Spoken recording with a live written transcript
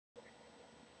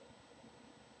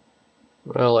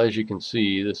Well, as you can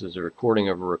see, this is a recording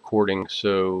of a recording,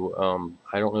 so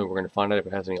I don't know if we're going to find out if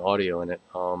it has any audio in it.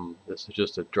 This is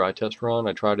just a dry test run.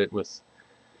 I tried it with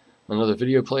another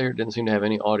video player. It didn't seem to have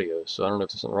any audio, so I don't know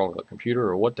if there's something wrong with the computer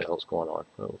or what the hell's going on.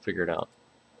 But we'll figure it out.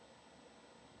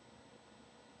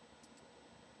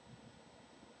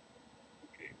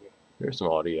 Okay, well, There's some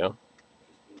audio.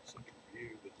 just been a second for you,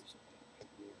 but this is a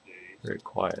couple more days. Very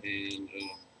quiet. And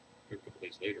or a couple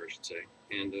days later, I should say.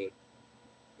 And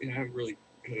I haven't really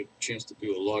had a chance to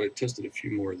do a lot. I tested a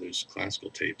few more of those classical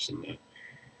tapes, and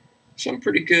some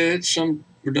pretty good. Some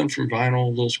were done from vinyl, a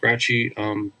little scratchy.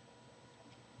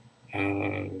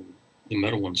 The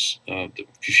metal ones, the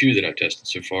few that I've tested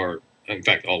so far, in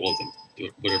fact, all of them,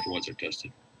 whatever ones I've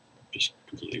tested, just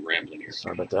completely rambling here.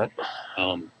 Sorry about that.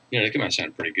 They come out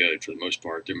sounding pretty good for the most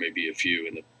part. There may be a few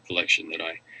in the collection that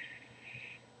I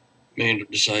may end up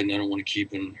deciding I don't want to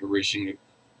keep and erasing,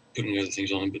 putting other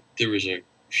things on. But there was a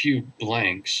few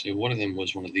blanks. One of them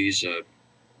was one of these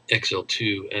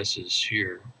XL2S's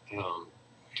here.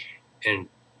 And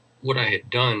what I had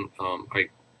done,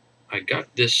 I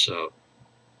got this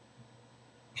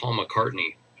Paul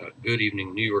McCartney Good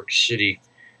Evening New York City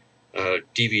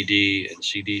DVD and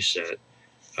CD set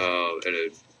at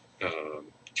a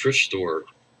thrift store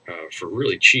for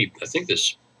really cheap. I think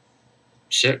this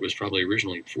set was probably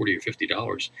originally $40 or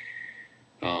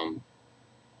 $50.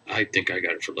 I think I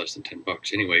got it for less than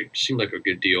 $10. Anyway, it seemed like a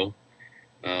good deal.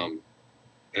 I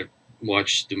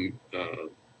watched the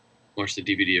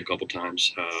DVD a couple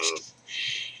times,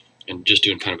 and just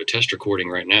doing kind of a test recording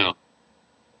right now.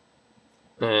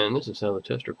 And this is how the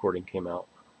test recording came out.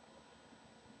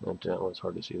 That was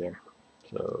hard to see there.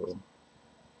 So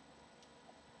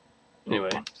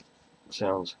anyway,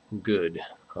 sounds good.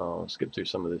 I'll skip through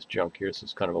some of this junk here. This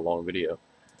is kind of a long video.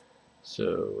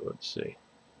 So let's see.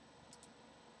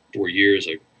 4 years,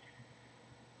 I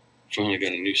finally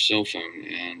got a new cell phone,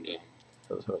 and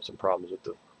I was having some problems with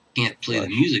the. Can't play the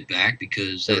music back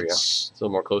because that's a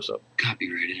little more close up.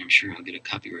 Copyrighted. I'm sure I'll get a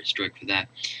copyright strike for that.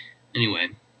 Anyway,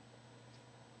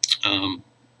 kind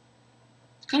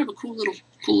of a cool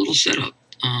little setup.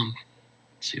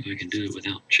 Let's see if I can do it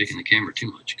without shaking the camera too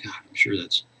much. God, I'm sure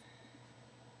that's.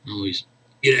 I always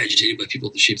get agitated by people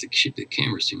that shake the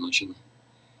cameras too much on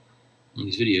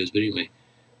these videos. But anyway,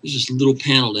 there's this little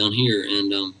panel down here,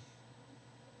 and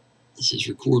this says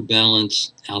record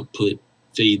balance, output,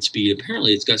 fade speed.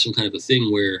 Apparently, it's got some kind of a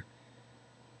thing where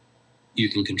you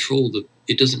can control the.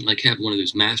 It doesn't like have one of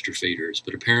those master faders,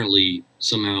 but apparently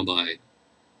somehow by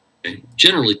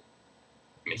generally,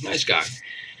 I mean, nice guy,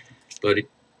 but it's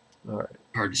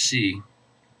hard to see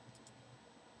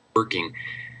working.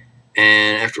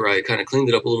 And after I kind of cleaned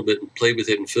it up a little bit and played with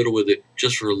it and fiddled with it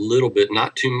just for a little bit,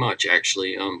 not too much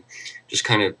actually, just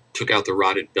kind of took out the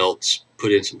rotted belts,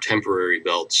 put in some temporary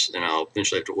belts, and I'll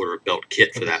eventually have to order a belt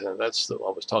kit for that. That's the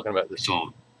one I was talking about. It's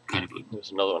all kind of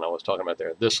there's another one I was talking about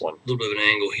there. This one. A little bit of an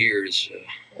angle here is.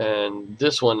 And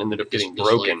this one ended up getting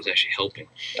broken. It's actually helping.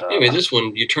 Anyway, this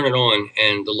one, you turn it on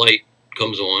and the light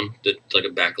comes on, that's like a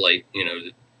backlight,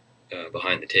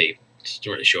 behind the tape. It's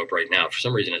starting to show up right now. For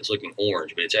some reason, it's looking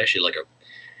orange, but it's actually like a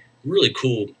really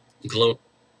cool glow.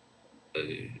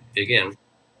 Again,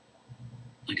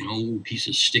 like an old piece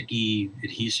of sticky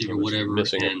adhesive or whatever.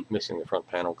 Missing the front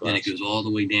panel glass. And it goes all the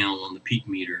way down on the peak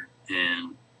meter,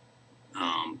 and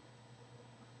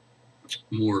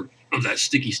more of that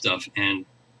sticky stuff. And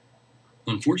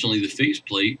unfortunately, the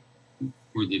faceplate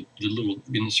or the little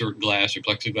insert glass or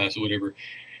plexiglass or whatever,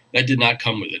 that did not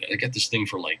come with it. I got this thing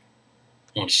for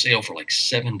on sale for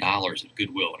 $7 at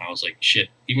Goodwill, and I was like, shit.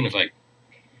 Even if I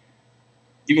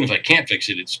can't fix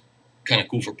it, it's kind of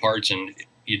cool for parts, and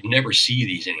you'd never see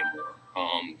these anymore.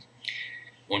 On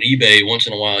eBay, once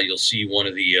in a while, you'll see one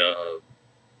of the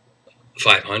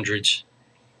 500s.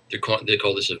 They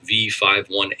call this a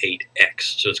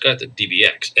V-518X. So it's got the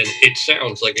DBX, and it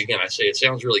sounds like, again, it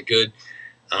sounds really good.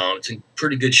 It's in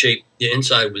pretty good shape. The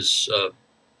inside was.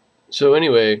 So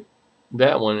anyway,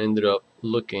 that one ended up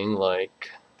looking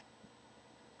like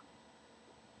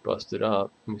busted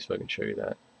up. Let me see if I can show you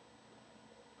that.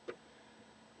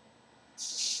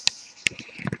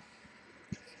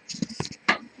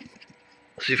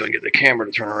 Let's see if I can get the camera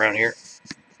to turn around here.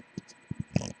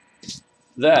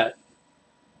 That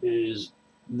is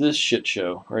this shit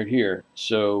show right here.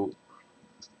 So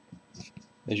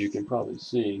as you can probably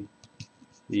see,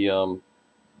 the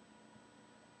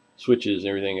switches and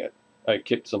everything, I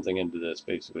kicked something into this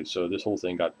basically, so this whole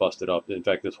thing got busted up. In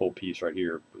fact, this whole piece right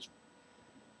here was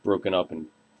broken up and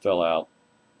fell out.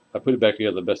 I put it back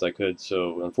together the best I could,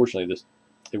 so unfortunately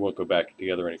it won't go back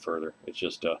together any further. It's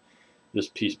just this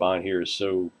piece behind here is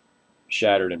so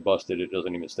shattered and busted, it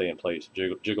doesn't even stay in place.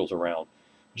 It jiggles around.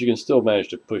 But you can still manage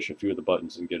to push a few of the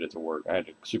buttons and get it to work. I had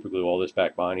to super glue all this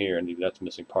back behind here, and that's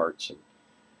missing parts. And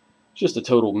it's just a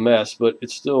total mess, but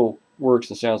it still works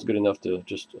and sounds good enough to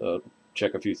just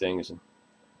check a few things and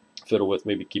fiddle with,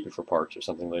 maybe keep it for parts or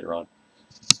something later on.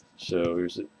 So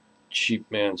here's a cheap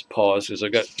man's pause, because I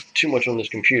got too much on this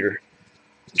computer.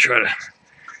 Try to.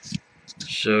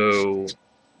 So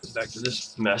back to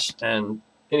this mess. And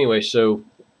anyway, so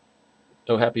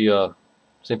happy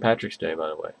St. Patrick's Day, by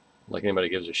the way. Like anybody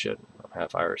gives a shit. I'm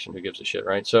half Irish, and who gives a shit,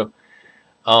 right? So,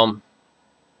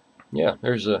 yeah,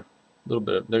 there's a little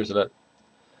bit of, there's that.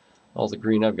 All the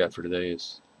green I've got for today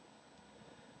is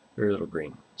very little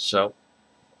green. So,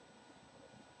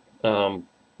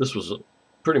 this was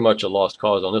pretty much a lost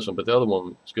cause on this one, but the other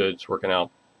one is good. It's working out.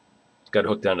 It's got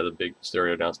hooked down to the big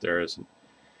stereo downstairs.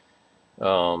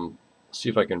 And, see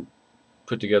if I can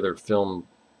put together film,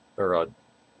 or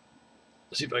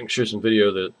see if I can show some video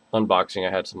of the unboxing.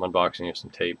 I had some unboxing of some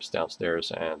tapes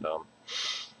downstairs, and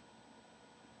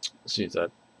see if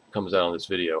that comes out on this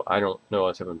video. I don't know. I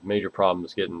was having major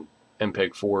problems getting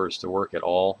MPEG-4s to work at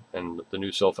all, and the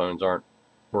new cell phones aren't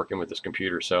working with this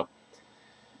computer, so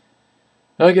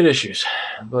I get issues,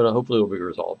 but hopefully it will be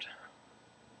resolved.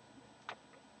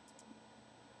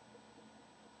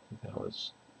 That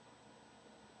was,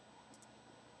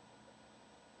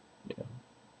 yeah.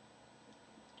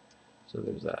 So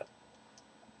there's that.